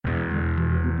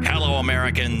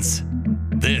Americans.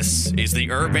 This is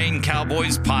the Urbane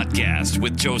Cowboys Podcast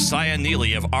with Josiah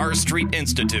Neely of R Street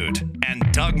Institute and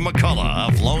Doug McCullough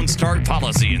of Lone Star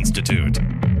Policy Institute.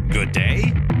 Good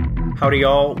day. Howdy,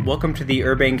 y'all. Welcome to the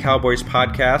Urbane Cowboys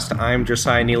Podcast. I'm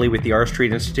Josiah Neely with the R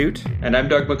Street Institute. And I'm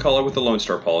Doug McCullough with the Lone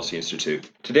Star Policy Institute.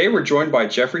 Today we're joined by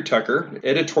Jeffrey Tucker,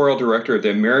 Editorial Director of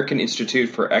the American Institute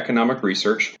for Economic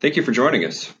Research. Thank you for joining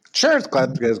us. Sure, it's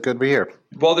good to be here.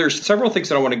 Well, there's several things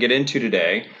that I want to get into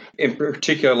today. In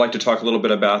particular, I'd like to talk a little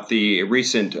bit about the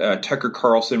recent Tucker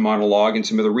Carlson monologue and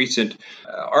some of the recent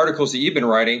articles that you've been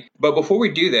writing. But before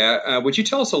we do that, would you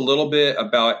tell us a little bit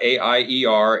about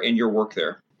AIER and your work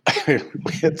there?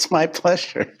 It's my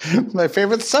pleasure. My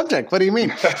favorite subject. What do you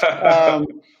mean?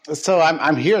 So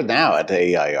I'm here now at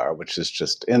AIER, which is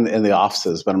just in the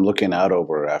offices, but I'm looking out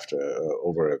over a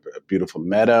beautiful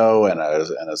meadow and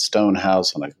a stone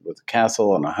house with a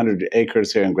castle and 100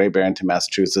 acres here in Great Barrington,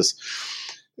 Massachusetts.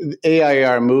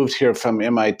 AIER moved here from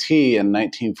MIT in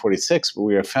 1946, but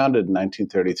we were founded in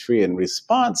 1933 in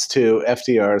response to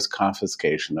FDR's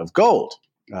confiscation of gold.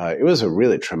 It was a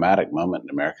really traumatic moment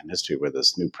in American history where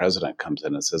this new president comes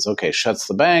in and says, okay, shuts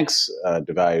the banks,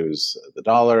 devalues the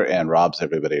dollar, and robs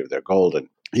everybody of their gold. And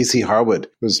E.C.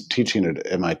 Harwood was teaching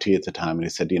at MIT at the time, and he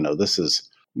said, this is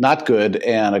not good,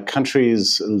 and a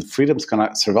country's freedoms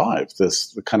cannot survive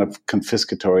this kind of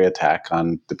confiscatory attack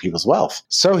on the people's wealth.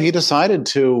 So he decided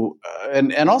to,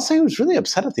 and also he was really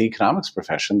upset at the economics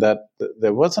profession that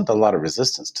there wasn't a lot of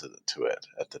resistance to it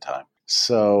at the time.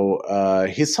 So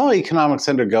he saw economics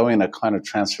undergoing a kind of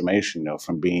transformation,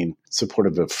 from being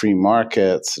supportive of free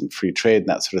markets and free trade and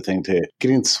that sort of thing to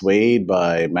getting swayed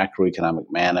by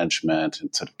macroeconomic management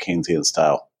and sort of Keynesian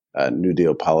style New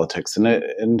Deal politics.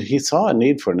 And he saw a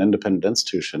need for an independent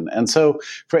institution. And so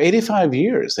for 85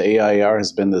 years, AIER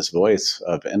has been this voice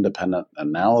of independent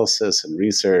analysis and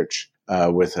research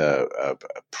with a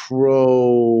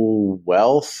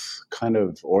pro-wealth kind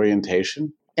of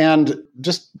orientation. And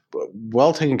just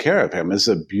well taken care of him. This is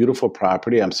a beautiful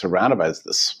property. I'm surrounded by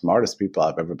the smartest people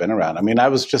I've ever been around. I mean, I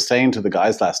was just saying to the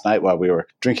guys last night while we were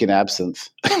drinking absinthe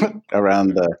in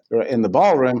the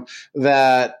ballroom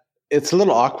that it's a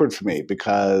little awkward for me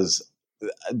because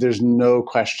there's no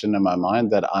question in my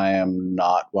mind that I am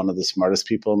not one of the smartest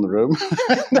people in the room.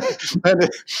 And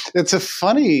it's a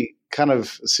funny kind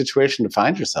of situation to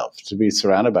find yourself, to be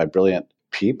surrounded by brilliant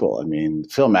people. I mean,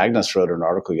 Phil Magnus wrote an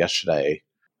article yesterday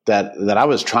that I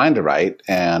was trying to write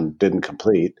and didn't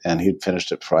complete, and he'd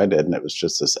finished it before I did, and it was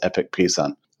just this epic piece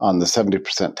on the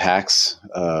 70% tax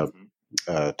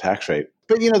rate.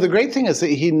 But the great thing is that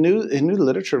he knew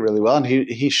literature really well, and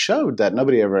he showed that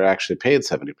nobody ever actually paid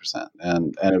 70%,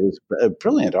 and it was a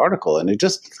brilliant article, and he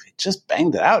just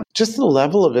banged it out. Just the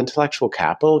level of intellectual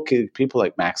capital, people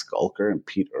like Max Gulker and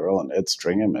Pete Earle and Ed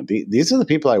Stringham, and these are the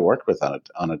people I work with on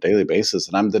a daily basis.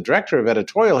 And I'm the director of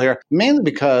editorial here, mainly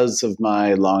because of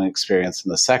my long experience in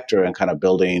the sector and kind of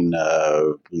building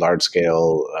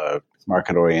large-scale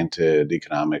market-oriented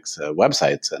economics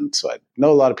websites. And so I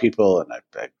know a lot of people, and I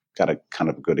got a kind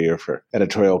of good ear for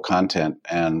editorial content.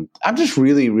 And I'm just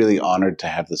really, really honored to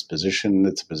have this position.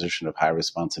 It's a position of high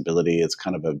responsibility. It's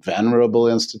kind of a venerable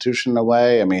institution in a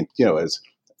way. I mean, it's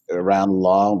around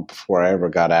long before I ever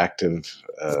got active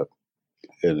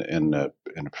in a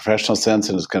professional sense,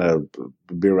 and it's going to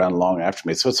be around long after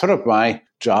me. So it's sort of my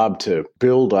job to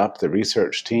build up the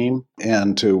research team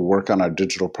and to work on our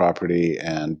digital property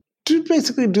and to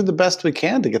basically do the best we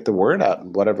can to get the word out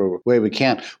in whatever way we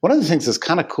can. One of the things that's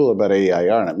kind of cool about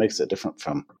AIER, and it makes it different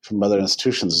from other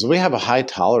institutions, is we have a high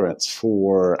tolerance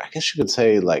for, I guess you could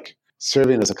say, like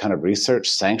serving as a kind of research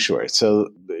sanctuary. So,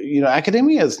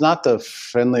 academia is not the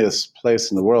friendliest place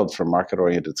in the world for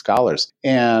market-oriented scholars.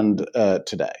 And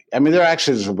today, I mean,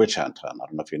 there's a witch hunt on. I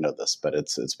don't know if you know this, but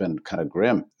it's been kind of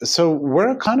grim. So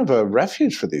we're kind of a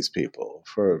refuge for these people,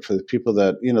 for the people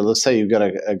that, let's say you've got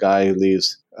a guy who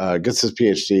leaves, gets his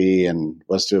PhD and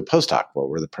wants to do a postdoc. Well,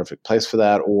 we're the perfect place for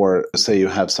that. Or say you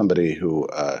have somebody who,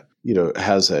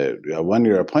 has a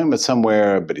one-year appointment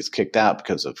somewhere, but he's kicked out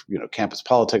because of, campus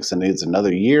politics and needs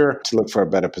another year to look for a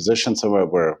better position somewhere.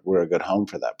 We're a good home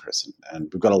for that person. And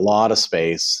we've got a lot of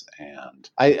space. And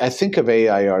I think of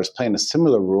AIER as playing a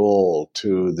similar role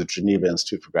to the Geneva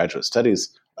Institute for Graduate Studies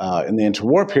in the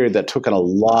interwar period that took in a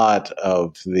lot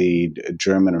of the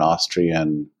German and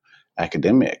Austrian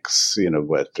academics,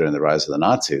 during the rise of the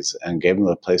Nazis, and gave them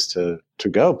a place to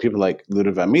go. People like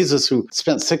Ludwig von Mises, who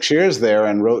spent 6 years there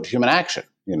and wrote Human Action,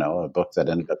 a book that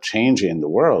ended up changing the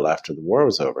world after the war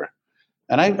was over.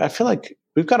 And I feel like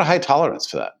we've got a high tolerance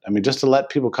for that. I mean, just to let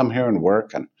people come here and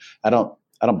work. And I don't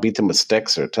beat them with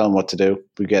sticks or tell them what to do.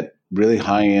 We get really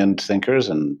high-end thinkers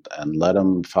and let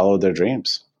them follow their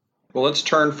dreams. Well, let's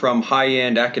turn from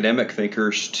high-end academic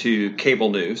thinkers to cable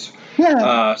news.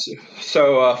 Yeah.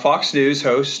 So Fox News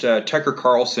host Tucker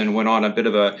Carlson went on a bit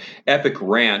of a epic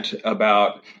rant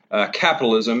about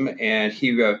capitalism, and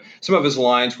some of his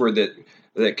lines were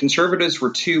that conservatives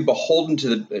were too beholden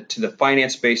to the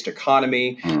finance-based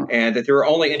economy, and that they were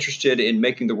only interested in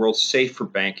making the world safe for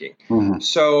banking.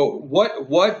 So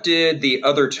what did the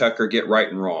other Tucker get right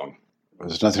and wrong?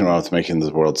 There's nothing wrong with making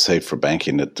the world safe for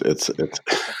banking. It's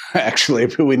actually,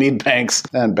 we need banks,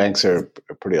 and banks are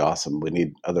pretty awesome. We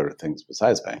need other things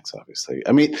besides banks, obviously.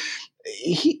 I mean,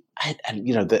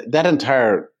 that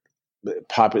entire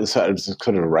populism, it was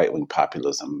kind of right-wing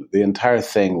populism. The entire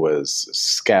thing was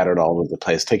scattered all over the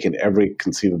place, taking every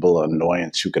conceivable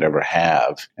annoyance you could ever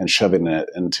have and shoving it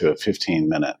into a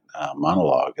 15-minute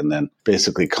monologue, and then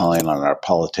basically calling on our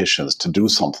politicians to do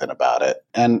something about it.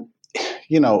 And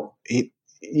he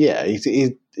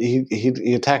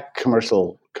attacked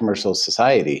commercial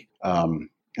society in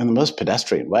the most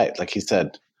pedestrian way. Like he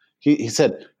said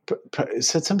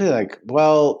something like,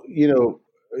 well,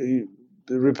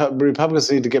 the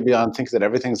Republicans need to get beyond thinking that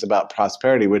everything's about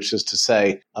prosperity, which is to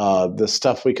say the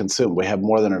stuff we consume. We have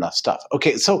more than enough stuff.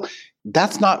 Okay, so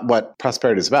that's not what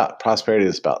prosperity is about. Prosperity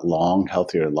is about long,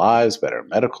 healthier lives, better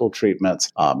medical treatments,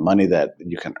 money that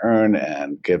you can earn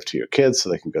and give to your kids so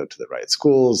they can go to the right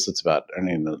schools. It's about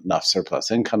earning enough surplus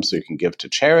income so you can give to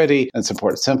charity and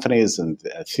support symphonies and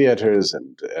theaters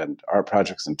and art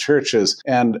projects and churches.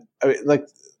 And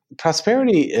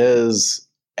prosperity is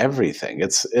everything.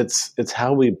 It's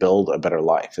how we build a better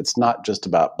life. It's not just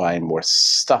about buying more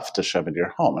stuff to shove into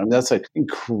your home. I mean, that's an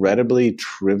incredibly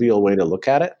trivial way to look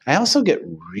at it. I also get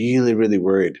really, really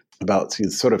worried about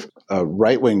these sort of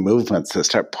right-wing movements that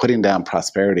start putting down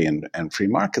prosperity and free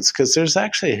markets, because there's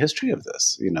actually a history of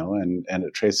this, and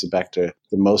it traces back to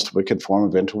the most wicked form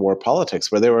of interwar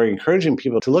politics, where they were encouraging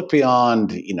people to look beyond,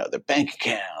 their bank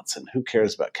accounts and who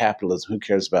cares about capitalism, who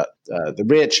cares about the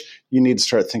rich. You need to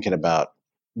start thinking about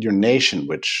your nation,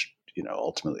 which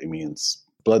ultimately means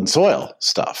blood and soil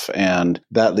stuff, and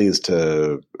that leads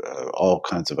to all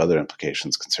kinds of other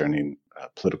implications concerning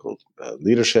political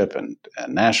leadership and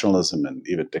nationalism and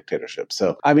even dictatorship.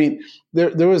 So, I mean,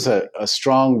 there was a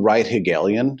strong right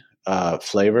Hegelian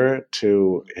flavor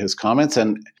to his comments.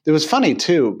 And it was funny,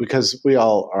 too, because we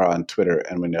all are on Twitter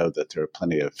and we know that there are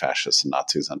plenty of fascists and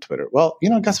Nazis on Twitter. Well,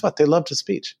 guess what? They loved his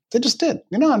speech. They just did.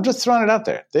 I'm just throwing it out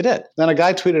there. They did. Then a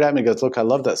guy tweeted at me and goes, look, I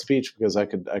love that speech because I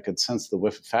could sense the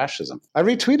whiff of fascism. I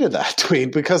retweeted that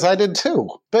tweet because I did, too.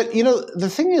 But,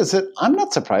 the thing is that I'm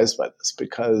not surprised by this,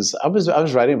 because I was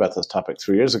writing about this topic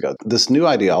 3 years ago. This new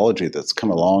ideology that's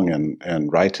come along in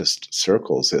rightist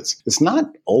circles, it's not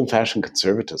old-fashioned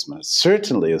conservatism. It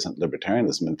certainly isn't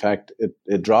libertarianism. In fact,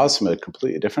 it draws from a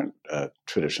completely different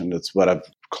tradition. It's what I've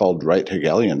called right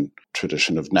Hegelian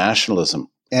tradition of nationalism.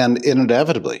 And it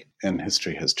inevitably in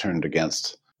history has turned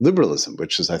against liberalism,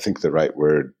 which is, I think, the right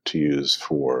word to use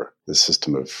for the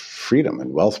system of freedom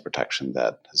and wealth protection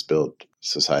that has built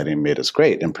society and made us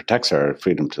great and protects our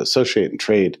freedom to associate and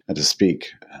trade and to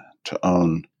speak, to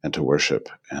own and to worship.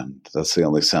 And that's the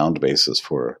only sound basis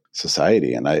for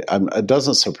society. And it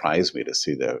doesn't surprise me to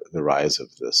see the rise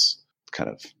of this kind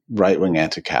of right-wing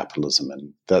anti-capitalism,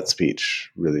 and that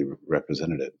speech really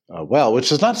represented it well,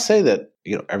 which is not to say that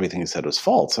everything he said was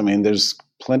false. I mean, there's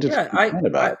plenty to complain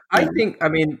about. I think,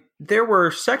 there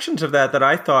were sections of that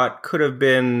I thought could have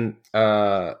been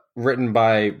written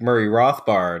by Murray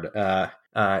Rothbard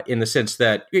in the sense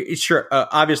that, sure,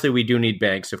 obviously we do need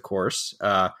banks, of course,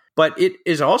 but it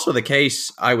is also the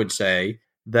case, I would say,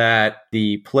 that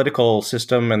the political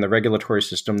system and the regulatory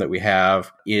system that we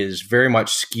have is very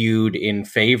much skewed in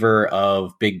favor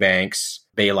of big banks,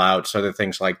 bailouts, other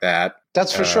things like that.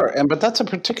 That's for sure. But that's a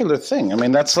particular thing. I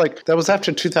mean, that was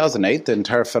after 2008, the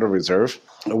entire Federal Reserve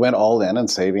went all in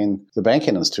saving the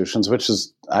banking institutions, which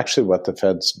is actually what the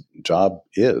Fed's job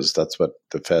is. That's what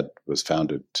the Fed was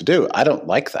founded to do. I don't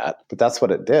like that, but that's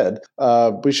what it did.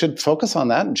 We should focus on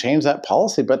that and change that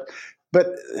policy. But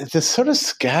this sort of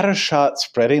scattershot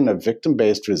spreading of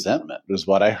victim-based resentment was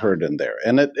what I heard in there.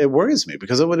 And it worries me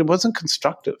because it wasn't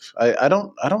constructive. I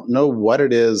don't know what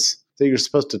it is that you're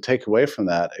supposed to take away from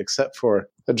that except for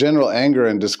a general anger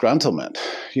and disgruntlement,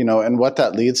 and what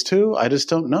that leads to, I just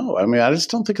don't know. I mean, I just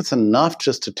don't think it's enough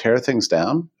just to tear things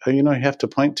down. You have to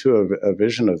point to a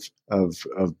vision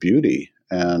of beauty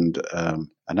And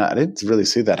I didn't really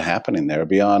see that happening there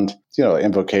beyond,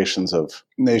 invocations of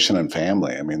nation and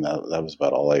family. I mean, that was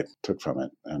about all I took from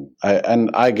it. And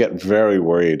I get very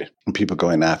worried when people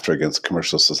going after against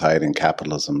commercial society and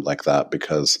capitalism like that,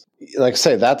 because, like I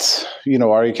say, that's,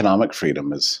 our economic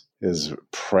freedom is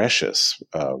precious,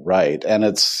 right? And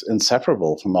it's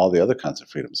inseparable from all the other kinds of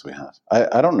freedoms we have.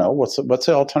 I don't know what's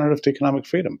the alternative to economic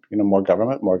freedom. More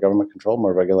government control,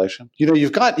 more regulation.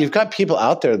 You've got people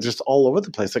out there just all over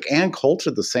the place. Like Ann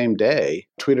Coulter the same day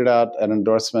tweeted out an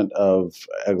endorsement of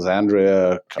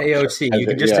Alexandria AOC. You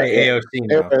can just say AOC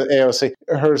now. AOC,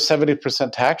 her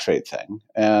 70% tax rate thing,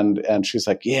 and she's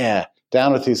like, yeah,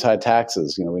 down with these high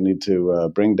taxes. We need to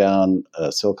bring down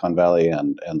Silicon Valley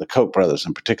and the Koch brothers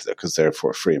in particular, because they're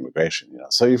for free immigration.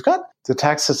 So you've got the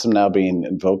tax system now being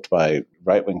invoked by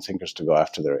right-wing thinkers to go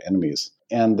after their enemies.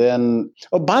 And then,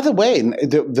 by the way,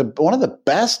 one of the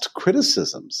best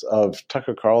criticisms of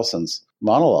Tucker Carlson's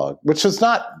monologue, which was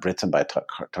not written by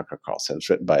Tucker Carlson, it's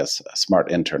written by a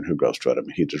smart intern who ghostwrote him.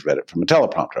 He just read it from a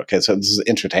teleprompter. Okay, so this is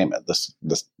entertainment. This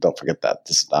don't forget that.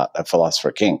 This is not a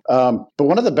philosopher king. But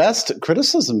one of the best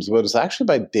criticisms was actually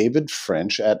by David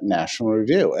French at National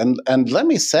Review. And let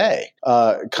me say,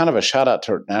 kind of a shout out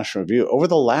to National Review. Over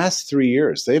the last 3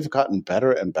 years, they've gotten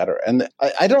better and better. And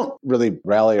I don't really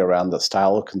rally around the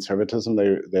style of conservatism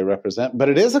they represent, but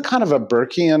it is a kind of a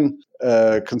Burkean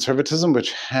conservatism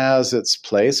which has its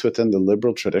place within the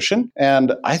liberal tradition.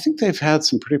 And I think they've had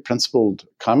some pretty principled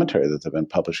commentary that they've been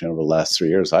publishing over the last 3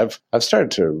 years. I've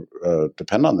started to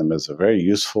depend on them as a very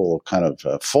useful kind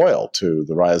of foil to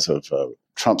the rise of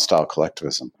Trump-style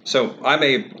collectivism. So I'm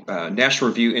a National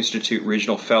Review Institute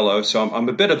regional fellow, so I'm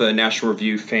a bit of a National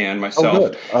Review fan myself. Oh,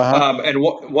 good. Uh-huh. And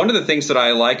one of the things that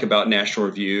I like about National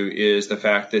Review is the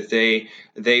fact that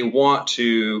they want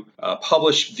to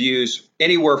publish views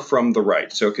anywhere from the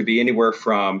right. So it could be anywhere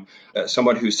from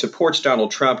someone who supports Donald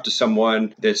Trump to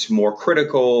someone that's more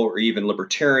critical or even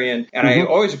libertarian. And I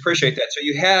always appreciate that. So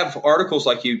you have articles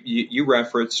like you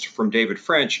referenced from David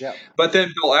French, but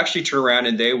then they'll actually turn around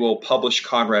and they will publish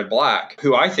Conrad Black,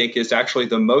 who I think is actually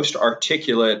the most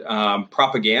articulate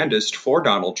propagandist for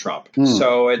Donald Trump.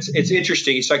 So it's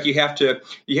interesting. It's like you have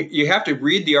to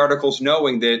read the articles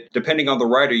knowing that depending on the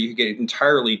writer, you get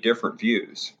entirely different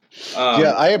views.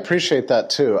 I appreciate that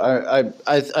too.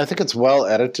 I think it's well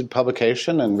edited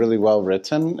publication and really well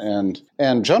written.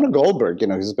 And Jonah Goldberg,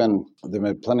 there've been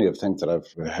plenty of things that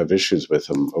I have issues with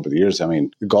him over the years. I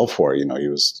mean, the Gulf War, he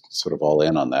was sort of all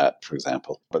in on that, for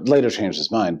example, but later changed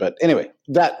his mind. But anyway,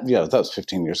 that was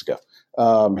 15 years ago.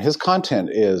 His content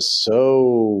is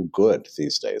so good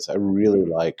these days. I really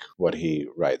like what he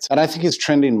writes. And I think he's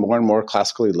trending more and more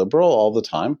classically liberal all the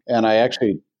time. And I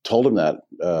actually told him that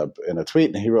in a tweet,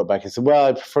 and he wrote back, he said, well,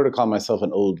 I prefer to call myself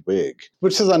an old Whig,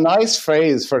 which is a nice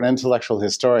phrase for an intellectual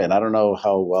historian. I don't know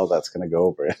how well that's going to go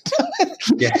over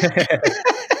it.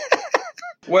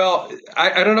 Well,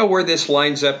 I don't know where this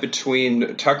lines up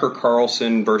between Tucker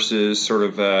Carlson versus sort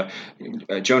of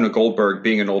Jonah Goldberg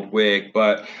being an old Whig,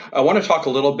 but I want to talk a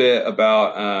little bit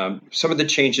about some of the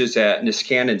changes at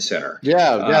Niskanen Center.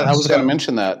 I was going to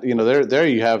mention that. There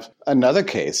you have another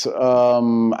case.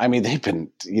 I mean, they've been,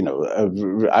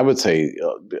 I would say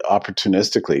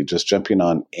opportunistically just jumping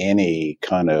on any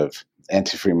kind of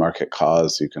anti-free market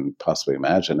cause you can possibly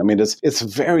imagine. I mean, it's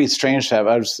very strange to have.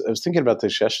 I was thinking about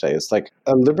this yesterday. It's like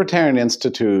a libertarian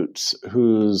institute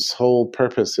whose whole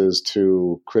purpose is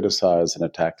to criticize and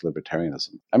attack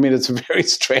libertarianism. I mean, it's very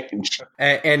strange.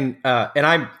 And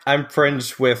I'm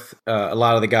friends with a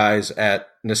lot of the guys at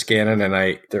Niskanen,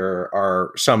 and there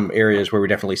are some areas where we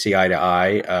definitely see eye to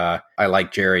eye. I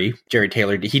like Jerry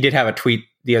Taylor. He did have a tweet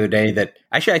the other day that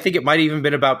actually I think it might have even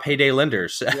been about payday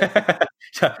lenders. Yeah.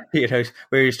 So,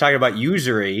 where he's talking about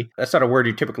usury. That's not a word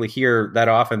you typically hear that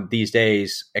often these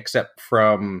days, except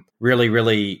from really,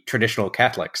 really traditional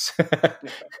Catholics.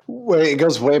 Well, it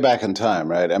goes way back in time,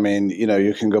 right? I mean,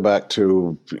 you can go back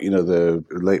to, the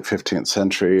late 15th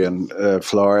century and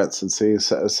Florence and see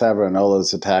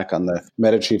Savonarola's attack on the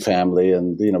Medici family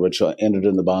and, which ended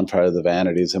in the bonfire of the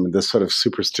vanities. I mean, this sort of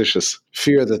superstitious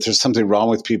fear that there's something wrong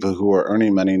with people who are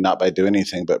earning money, not by doing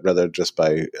anything, but rather just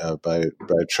by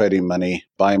trading money,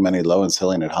 buying money low and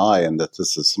selling it high, and that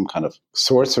this is some kind of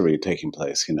sorcery taking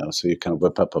place, so you kind of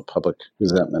whip up a public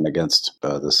resentment against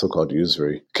the so-called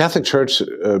usury. Catholic Church,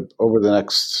 over the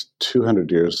next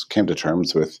 200 years, came to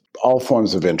terms with all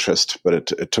forms of interest, but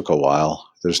it took a while.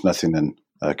 There's nothing in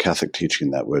Catholic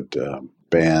teaching that would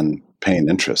ban paying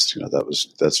interest.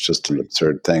 That's just an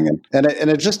absurd thing, and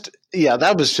it just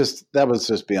that was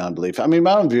just beyond belief. I mean,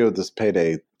 my own view of this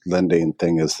payday lending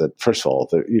thing is that, first of all,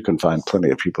 you can find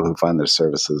plenty of people who find their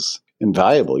services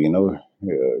invaluable.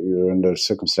 you're under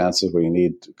circumstances where you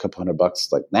need a couple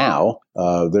 $100 like now,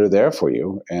 they're there for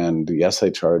you. And yes,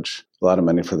 they charge a lot of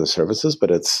money for the services,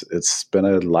 but it's been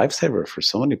a lifesaver for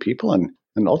so many people.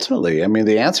 And ultimately, I mean,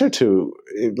 the answer to,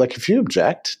 like, if you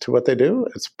object to what they do,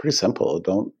 it's pretty simple.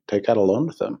 Don't take out a loan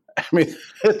with them. I mean,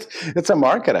 it's a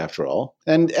market after all.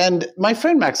 And my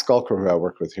friend Max Gulker, who I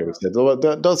work with here, said, well,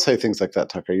 don't say things like that,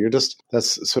 Tucker.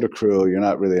 That's sort of cruel. You're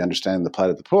not really understanding the plight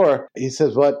of the poor. He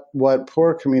says, what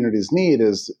poor communities need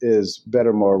is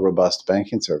better, more robust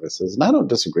banking services. And I don't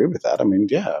disagree with that. I mean,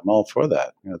 yeah, I'm all for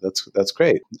that. That's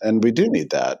great. And we do need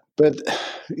that. But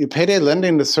payday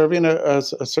lending is serving a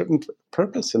certain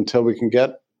purpose until we can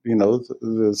get,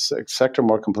 this sector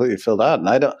more completely filled out. And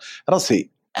I don't see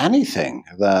anything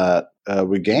that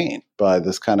we gain by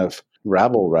this kind of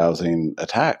rabble-rousing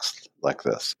attacks like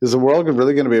this. Is the world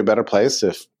really going to be a better place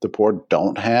if the poor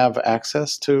don't have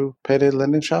access to payday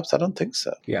lending shops? I don't think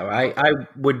so. Yeah, I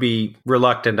would be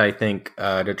reluctant, I think,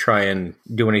 to try and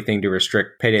do anything to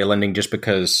restrict payday lending just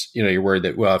because, you're worried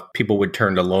that, people would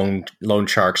turn to loan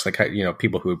sharks, like,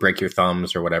 people who would break your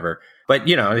thumbs or whatever. But,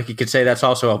 you could say that's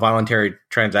also a voluntary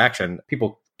transaction.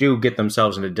 People do get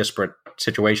themselves into disparate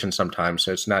situations sometimes.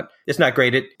 So it's not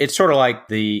great. It's sort of like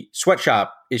the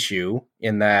sweatshop issue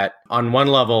in that on one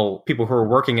level, people who are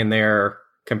working in there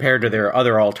compared to their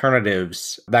other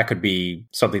alternatives, that could be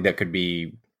something that could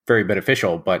be very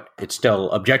beneficial, but it's still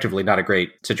objectively not a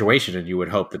great situation. And you would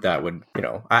hope that would,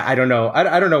 I don't know.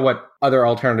 I don't know what other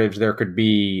alternatives there could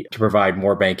be to provide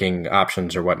more banking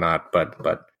options or whatnot, but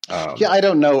yeah, I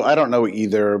don't know. I don't know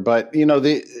either, but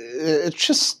it's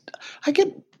just, I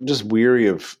get just weary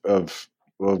of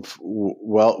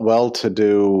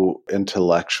well-to-do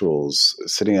intellectuals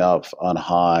sitting up on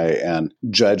high and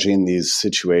judging these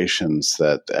situations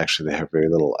that actually they have very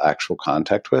little actual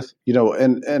contact with.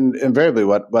 And invariably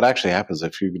what actually happens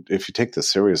if you take this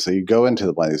seriously, you go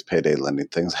into one of these payday lending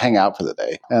things, hang out for the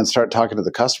day, and start talking to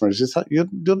the customers,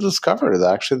 you'll discover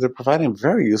that actually they're providing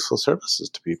very useful services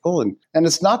to people. And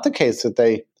it's not the case that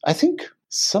I think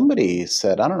somebody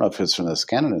said, I don't know if it's from the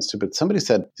Scanlon Institute, but somebody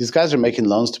said these guys are making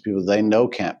loans to people they know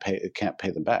can't pay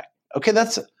them back. Okay,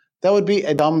 that would be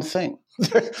a dumb thing.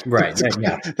 Right.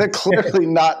 Yeah. They're clearly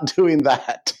not doing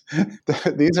that.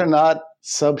 These are not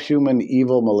subhuman,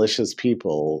 evil, malicious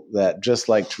people that just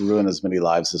like to ruin as many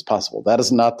lives as possible. That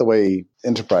is not the way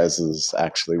enterprises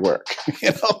actually work.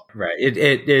 Right.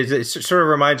 It sort of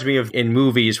reminds me of in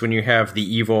movies when you have the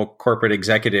evil corporate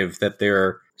executive that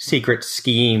their secret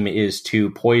scheme is to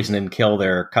poison and kill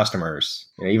their customers.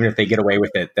 Even if they get away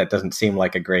with it, that doesn't seem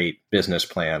like a great business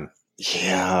plan.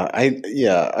 Yeah, I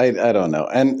don't know.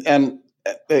 And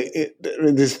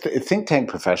these think tank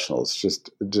professionals just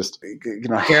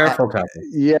careful.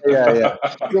 Yeah.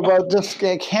 Well, just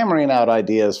hammering out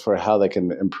ideas for how they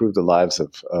can improve the lives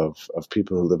of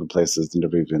people who live in places that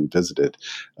never even visited.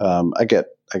 I get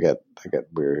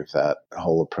weary of that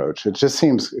whole approach. It just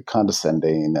seems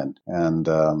condescending and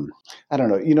I don't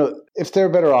know. If there are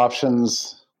better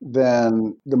options,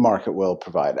 then the market will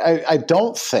provide. I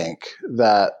don't think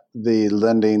that the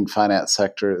lending finance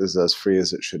sector is as free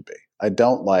as it should be. I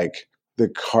don't like the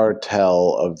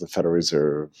cartel of the Federal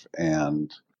Reserve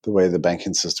and the way the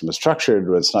banking system is structured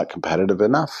where it's not competitive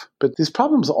enough. But these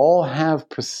problems all have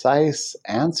precise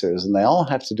answers, and they all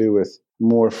have to do with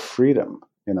more freedom,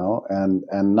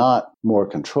 and not more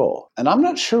control. And I'm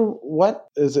not sure what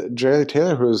is it Jerry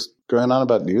Taylor, who's going on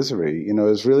about usury,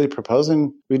 is really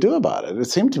proposing we do about it. It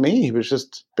seemed to me he was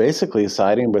just basically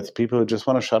siding with people who just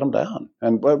want to shut him down.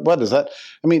 And what is that?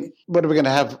 I mean, what are we going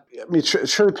to have? I mean,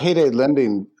 sure, payday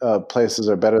lending places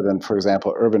are better than, for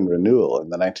example, urban renewal in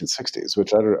the 1960s,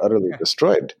 which utterly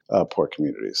destroyed poor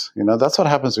communities. That's what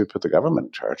happens when we put the government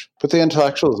in charge. Put the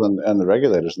intellectuals and the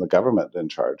regulators and the government in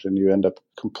charge, and you end up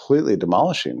completely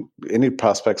demolishing any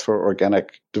prospects for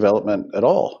organic development at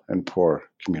all in poor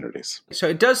communities. So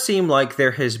it does seem like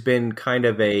there has been kind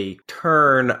of a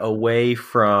turn away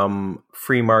from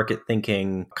free market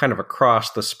thinking kind of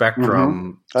across the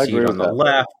spectrum. I see agree it with on the that.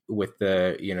 left with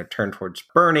the, turn towards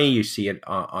Bernie. You see it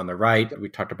on the right. We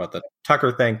talked about the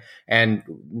Tucker thing. And,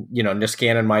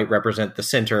 Niskanen might represent the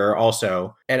center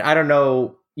also. And I don't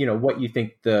know, what you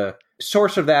think the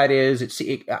source of that is.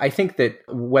 I think that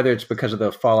whether it's because of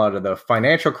the fallout of the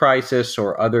financial crisis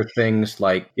or other things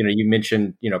like, you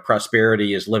mentioned,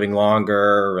 prosperity is living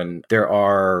longer, and there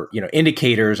are,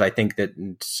 indicators. I think that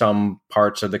in some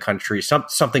parts of the country,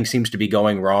 something seems to be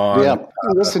going wrong. Yeah.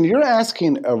 Listen, you're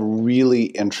asking a really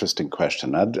interesting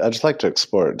question. I'd just like to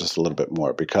explore it just a little bit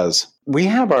more because we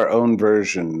have our own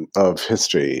version of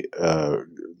history.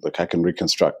 Look, I can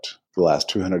reconstruct the last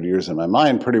 200 years in my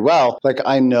mind pretty well. Like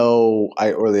I know,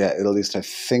 at least I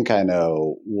think I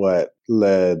know what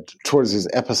led towards these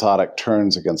episodic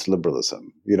turns against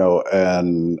liberalism,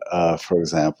 and for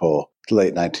example, the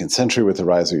late 19th century with the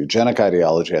rise of eugenic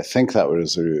ideology, I think that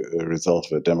was a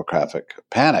result of a demographic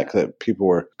panic, that people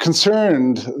were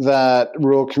concerned that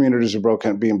rural communities were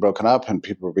being broken up and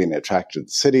people were being attracted to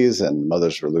the cities and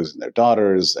mothers were losing their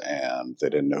daughters and they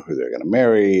didn't know who they were going to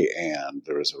marry. And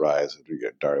there was a rise of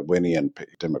Darwinian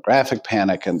demographic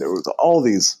panic. And there was all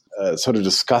these sort of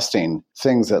disgusting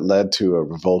things that led to a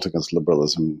revolt against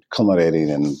liberalism, culminating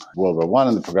in World War I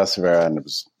and the Progressive Era, and it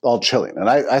was all chilling. And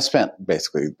I spent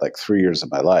basically like 3 years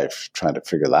of my life trying to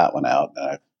figure that one out, and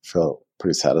I feel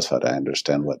pretty satisfied. I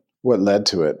understand what led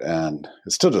to it, and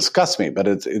it still disgusts me.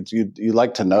 But you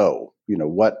like to know,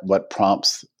 what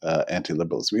prompts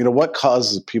anti-liberalism. What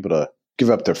causes people to give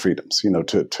up their freedoms,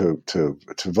 to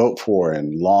vote for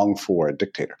and long for a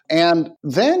dictator. And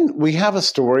then we have a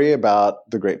story about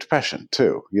the Great Depression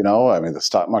too. The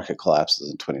stock market collapses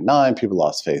in 1929. People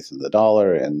lost faith in the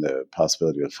dollar and the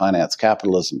possibility of finance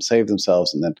capitalism, save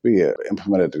themselves. And then we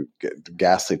implemented the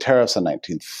ghastly tariffs in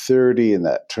 1930, and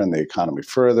that turned the economy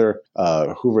further.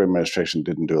 Hoover administration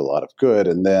didn't do a lot of good.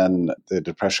 And then the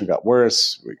Depression got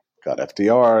worse. We got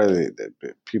FDR.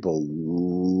 People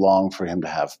long for him to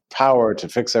have power to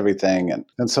fix everything, and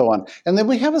so on. And then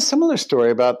we have a similar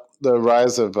story about the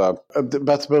rise of about the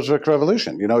Bolshevik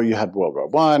Revolution. You had World War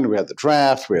I, we had the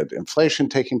draft, we had inflation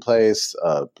taking place,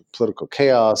 political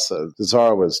chaos. The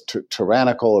Tsar was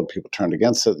tyrannical, and people turned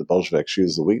against it. The Bolsheviks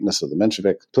used the weakness of the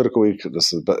Mensheviks, political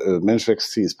weakness of the Mensheviks,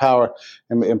 seized power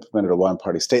and implemented a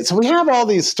one-party state. So we have all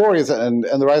these stories, and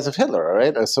the rise of Hitler,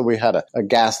 right? So we had a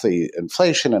ghastly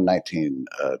inflation in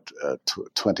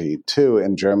 1922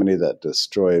 in Germany that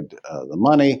destroyed the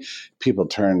money. People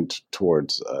turned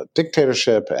towards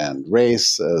dictatorship and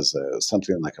race as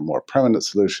something like a more permanent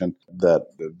solution that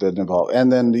didn't involve. And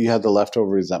then you had the leftover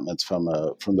resentments from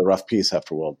the rough peace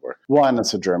after World War I. And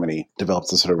so Germany developed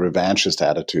the sort of revanchist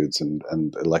attitudes and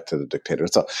elected a dictator.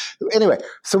 So anyway,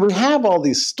 so we have all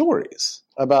these stories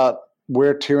about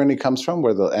where tyranny comes from,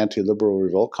 where the anti-liberal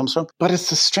revolt comes from. But it's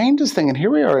the strangest thing. And here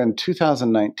we are in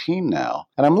 2019 now,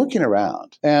 and I'm looking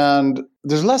around, and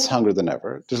there's less hunger than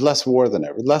ever. There's less war than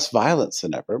ever, less violence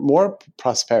than ever, more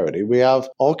prosperity. We have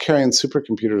all carrying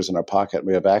supercomputers in our pocket.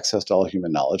 We have access to all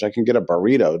human knowledge. I can get a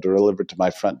burrito delivered to my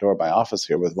front door of my office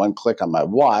here with one click on my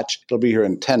watch. It'll be here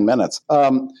in 10 minutes.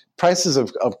 Prices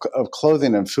of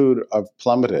clothing and food have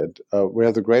plummeted. We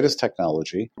have the greatest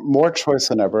technology, more choice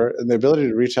than ever, and the ability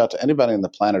to reach out to anybody on the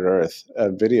planet Earth,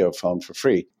 video phone for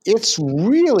free. It's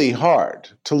really hard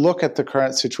to look at the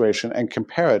current situation and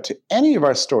compare it to any of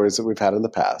our stories that we've had in the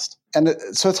past. And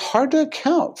so it's hard to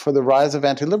account for the rise of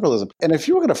anti-liberalism. And if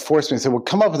you were going to force me to say, well,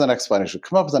 come up with an explanation,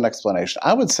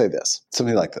 I would say this,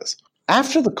 something like this.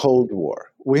 After the Cold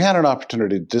War, we had an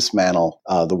opportunity to dismantle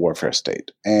the warfare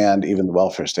state and even the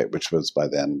welfare state, which was by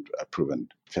then a proven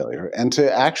failure, and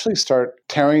to actually start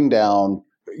tearing down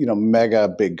mega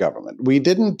big government. We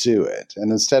didn't do it.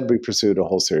 And instead, we pursued a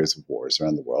whole series of wars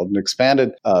around the world and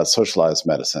expanded socialized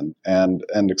medicine and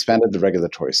expanded the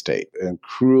regulatory state in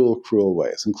cruel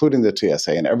ways, including the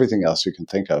TSA and everything else you can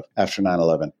think of after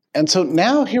 9/11. And so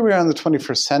now here we are in the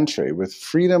 21st century with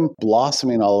freedom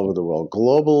blossoming all over the world,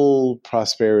 global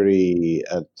prosperity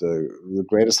at the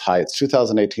greatest heights.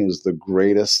 2018 was the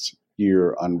greatest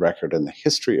year on record in the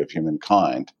history of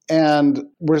humankind. And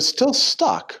we're still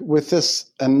stuck with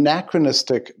this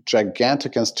anachronistic,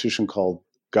 gigantic institution called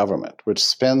government, which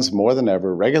spends more than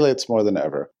ever, regulates more than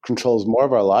ever, controls more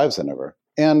of our lives than ever.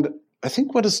 And I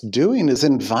think what it's doing is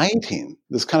inviting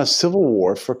this kind of civil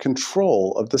war for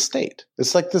control of the state.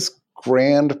 It's like this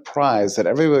grand prize that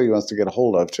everybody wants to get a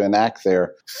hold of to enact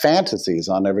their fantasies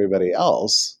on everybody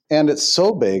else. And it's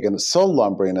so big and it's so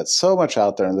lumbering, it's so much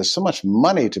out there, and there's so much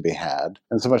money to be had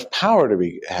and so much power to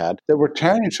be had that we're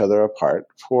tearing each other apart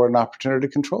for an opportunity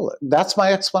to control it. That's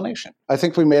my explanation. I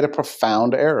think we made a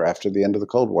profound error after the end of the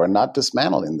Cold War, not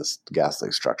dismantling this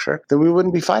ghastly structure. Then we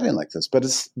wouldn't be fighting like this. But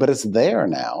it's there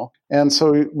now. And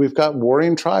so we've got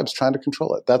warring tribes trying to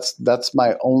control it. That's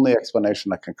my only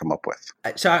explanation I can come up with.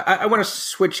 So I want to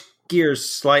switch gears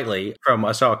slightly from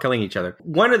us all killing each other.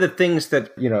 One of the things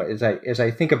that, as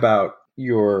I think about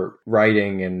your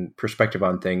writing and perspective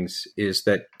on things is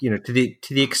that, to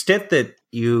the extent that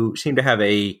you seem to have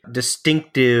a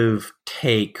distinctive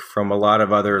take from a lot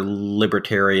of other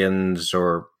libertarians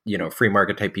or, free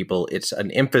market type people, it's an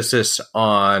emphasis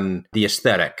on the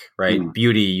aesthetic, right?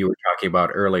 Beauty you were talking about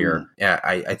earlier. Yeah,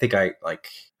 I think I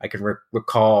I can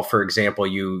recall, for example,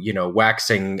 you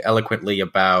waxing eloquently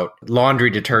about laundry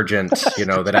detergent,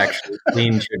 that actually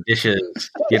cleans your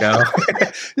dishes, Yeah,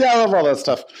 I love all that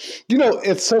stuff.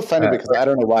 It's so funny because I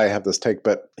don't know why I have this take,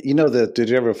 but did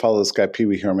you ever follow this guy, Pee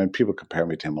Wee Herman? People compare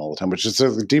me to him all the time, which is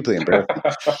deeply embarrassing.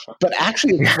 But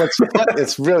actually,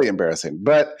 it's really embarrassing.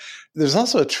 But there's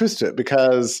also a truth to it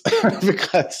because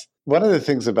one of the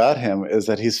things about him is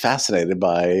that he's fascinated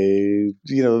by,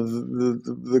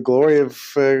 the glory of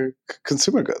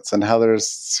consumer goods and how they're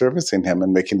servicing him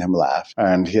and making him laugh.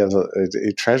 And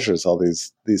he treasures all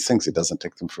these things. He doesn't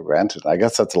take them for granted. I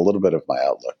guess that's a little bit of my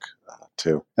outlook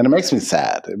too. And it makes me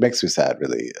sad. It makes me sad,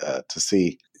 really, to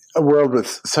see a world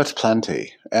with such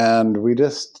plenty, and we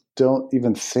just don't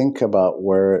even think about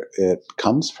where it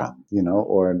comes from,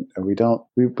 or we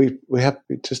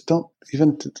just don't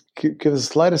even give the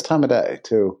slightest time of day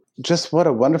to just what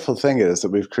a wonderful thing it is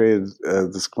that we've created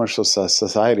this commercial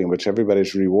society in which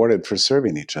everybody's rewarded for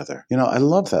serving each other. I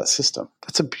love that system.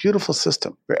 That's a beautiful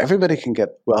system where everybody can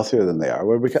get wealthier than they are,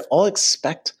 where we can all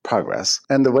expect progress.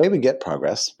 And the way we get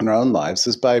progress in our own lives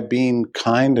is by being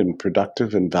kind and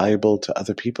productive and valuable to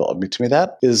other people. I mean, to me,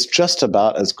 that is just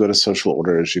about as good a social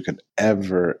order as you could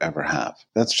ever have.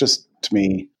 That's just, to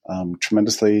me,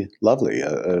 tremendously lovely.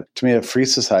 To me, a free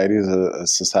society is a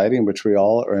society in which we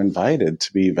all are invited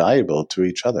to be valuable to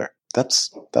each other.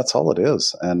 That's all it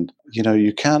is. And,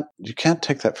 you can't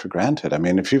take that for granted. I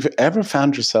mean, if you've ever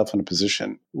found yourself in a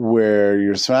position where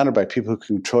you're surrounded by people who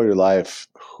control your life,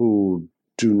 who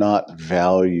do not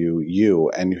value you,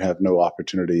 and you have no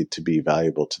opportunity to be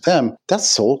valuable to them, that's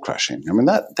soul crushing. I mean,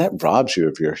 that robs you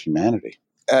of your humanity.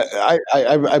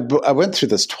 I went through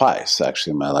this twice,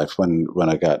 actually, in my life when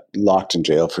I got locked in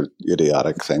jail for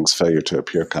idiotic things, failure to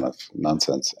appear kind of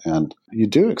nonsense. And you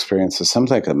do experience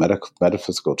something like a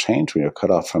metaphysical change when you're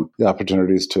cut off from the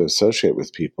opportunities to associate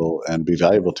with people and be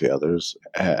valuable to others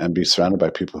and be surrounded by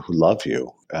people who love you.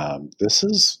 This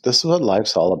is what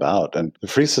life's all about. And the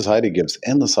free society gives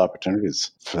endless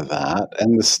opportunities for that.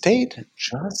 And the state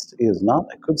just is not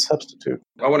a good substitute.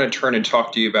 I want to turn and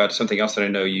talk to you about something else that I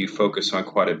know you focus on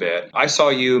quite a bit. I saw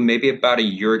you maybe about a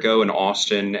year ago in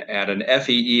Austin at an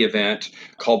FEE event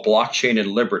called Blockchain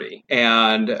and Liberty.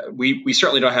 And we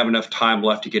certainly don't have enough time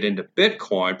left to get into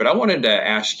Bitcoin, but I wanted to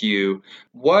ask you,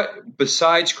 what,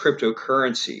 besides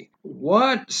cryptocurrency,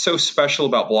 what's so special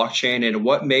about blockchain, and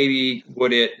what maybe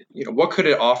what could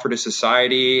it offer to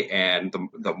society and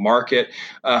the market?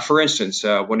 For instance,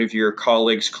 one of your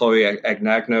colleagues, Chloe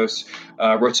Agnagnos,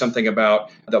 wrote something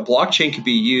about that blockchain could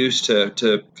be used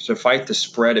to fight the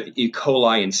spread of E.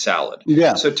 coli in salad.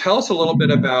 Yeah. So tell us a little bit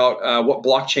about what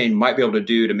blockchain might be able to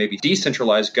do to maybe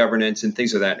decentralize governance and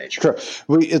things of that nature. Sure.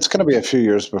 It's going to be a few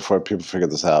years before people figure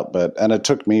this out, and it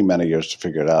took me many years to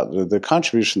figure it out. The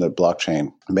contribution that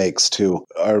blockchain makes to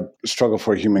our struggle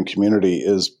for a human community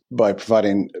is by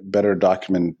providing better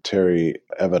documentary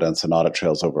evidence and audit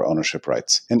trails over ownership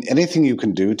rights. And anything you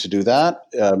can do to do that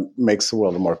makes the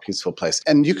world a more peaceful place.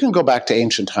 And you can go back to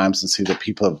ancient times and see that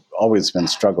people have always been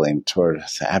struggling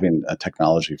towards having a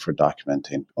technology for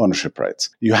documenting ownership rights.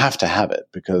 You have to have it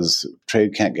because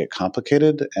trade can't get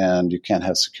complicated and you can't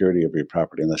have security of your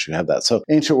property unless you have that. So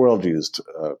ancient world used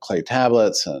clay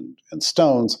tablets and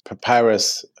stones.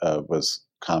 Papyrus was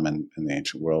common in the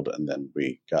ancient world, and then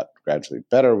we got gradually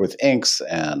better with inks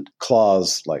and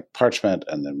claws like parchment,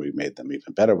 and then we made them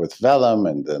even better with vellum,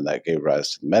 and then that gave rise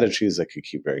to the Medicis that could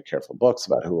keep very careful books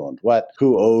about who owned what,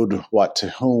 who owed what to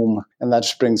whom, and that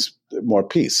just brings more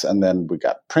peace. And then we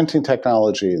got printing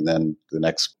technology, and then the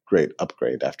next great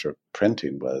upgrade after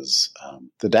printing was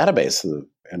the database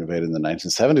innovated in the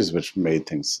 1970s, which made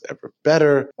things ever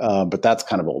better. But that's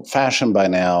kind of old-fashioned by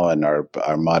now, and our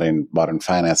modern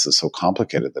finance is so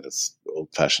complicated that its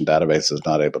old-fashioned database is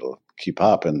not able to keep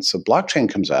up. And so blockchain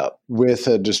comes out with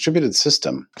a distributed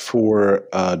system for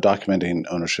documenting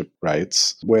ownership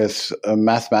rights with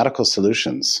mathematical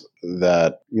solutions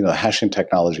that, hashing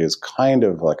technology is kind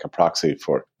of like a proxy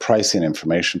for pricing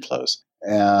information flows.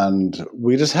 And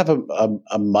we just have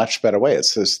a much better way.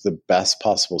 It's just the best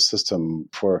possible system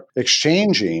for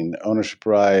exchanging ownership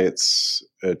rights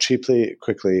cheaply,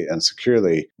 quickly, and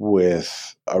securely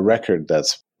with a record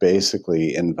that's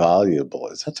basically invaluable.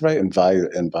 Is that right? And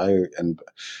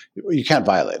you can't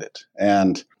violate it.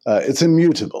 And it's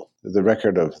immutable. The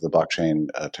record of the blockchain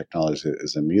technology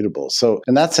is immutable. So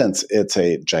in that sense, it's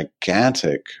a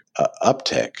gigantic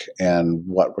uptick in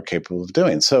what we're capable of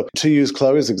doing. So to use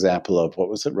Chloe's example of, what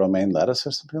was it, romaine lettuce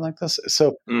or something like this?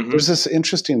 So there's this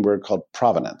interesting word called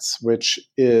provenance, which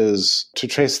is to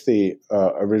trace the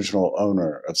original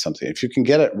owner of something. If you can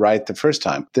get it right the first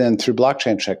time, then through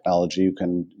blockchain technology, you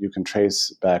can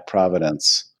trace back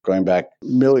provenance going back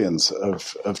millions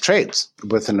of trades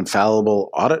with an infallible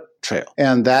audit trail.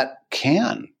 And that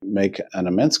can make an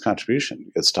immense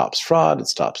contribution. It stops fraud, it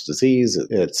stops disease,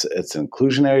 it's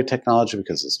inclusionary technology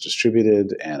because it's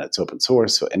distributed and it's open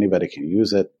source, so anybody can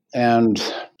use it. And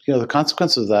the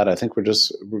consequences of that, I think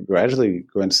we're gradually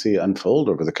going to see unfold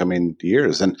over the coming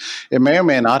years. And it may or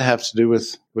may not have to do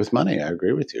with money. I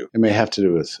agree with you. It may have to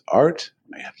do with art.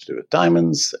 It may have to do with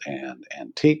diamonds and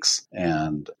antiques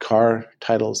and car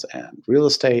titles and real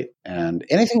estate and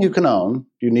anything you can own.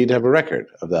 You need to have a record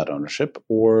of that ownership,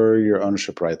 or your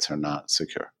ownership rights are not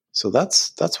secure. So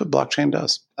that's what blockchain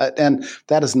does. And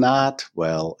that is not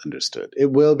well understood.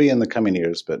 It will be in the coming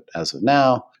years, but as of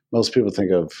now, most people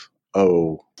think of,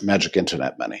 magic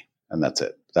internet money, and that's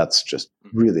it. That's just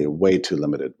really a way too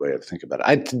limited way to think about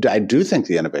it. I do think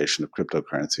the innovation of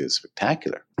cryptocurrency is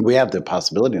spectacular. We have the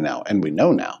possibility now, and we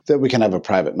know now, that we can have a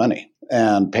private money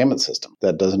and payment system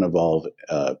that doesn't involve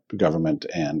government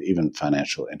and even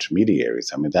financial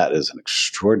intermediaries. I mean, that is an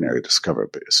extraordinary discovery,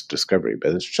 but it's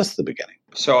just the beginning.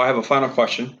 So I have a final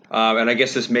question, and I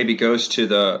guess this maybe goes to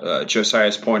the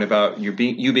Josiah's point about you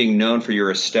being known for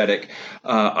your aesthetic.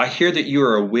 I hear that you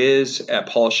are a whiz at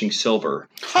polishing silver.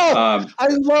 I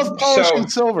love polishing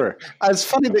silver. It's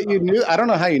funny that you knew. I don't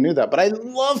know how you knew that, but I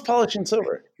love polishing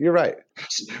silver. You're right.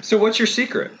 So what's your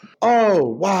secret? Oh,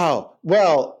 wow.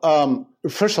 Well,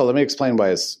 first of all, let me explain why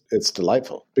it's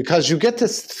delightful. Because you get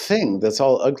this thing that's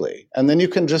all ugly, and then you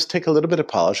can just take a little bit of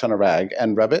polish on a rag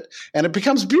and rub it, and it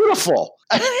becomes beautiful.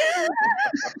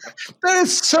 That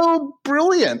is so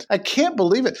brilliant. I can't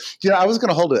believe it. I was going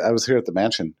to hold it. I was here at the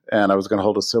mansion, and I was going to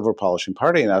hold a silver polishing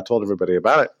party, and I told everybody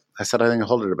about it. I said I think I'll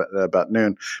hold it about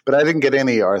noon, but I didn't get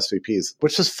any RSVPs,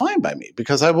 which is fine by me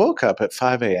because I woke up at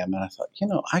 5 a.m. and I thought,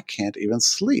 I can't even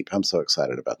sleep. I'm so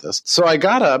excited about this. So I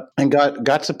got up and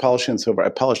got to polishing silver. I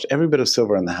polished every bit of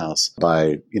silver in the house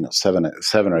by 7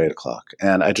 or 8 o'clock,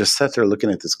 and I just sat there looking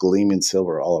at this gleaming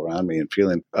silver all around me and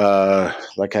feeling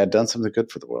like I had done something good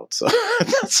for the world. So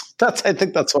I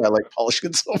think that's why I like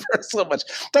polishing silver so much.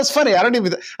 That's funny. I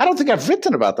don't think I've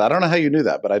written about that. I don't know how you knew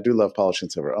that, but I do love polishing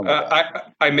silver. Oh my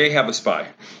God. I may have a spy.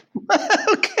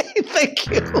 Okay, thank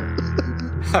you.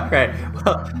 All right.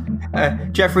 Well,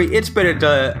 Jeffrey, it's been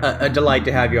a delight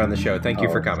to have you on the show. Thank you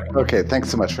for coming. Okay, thanks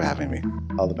so much for having me.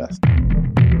 All the best.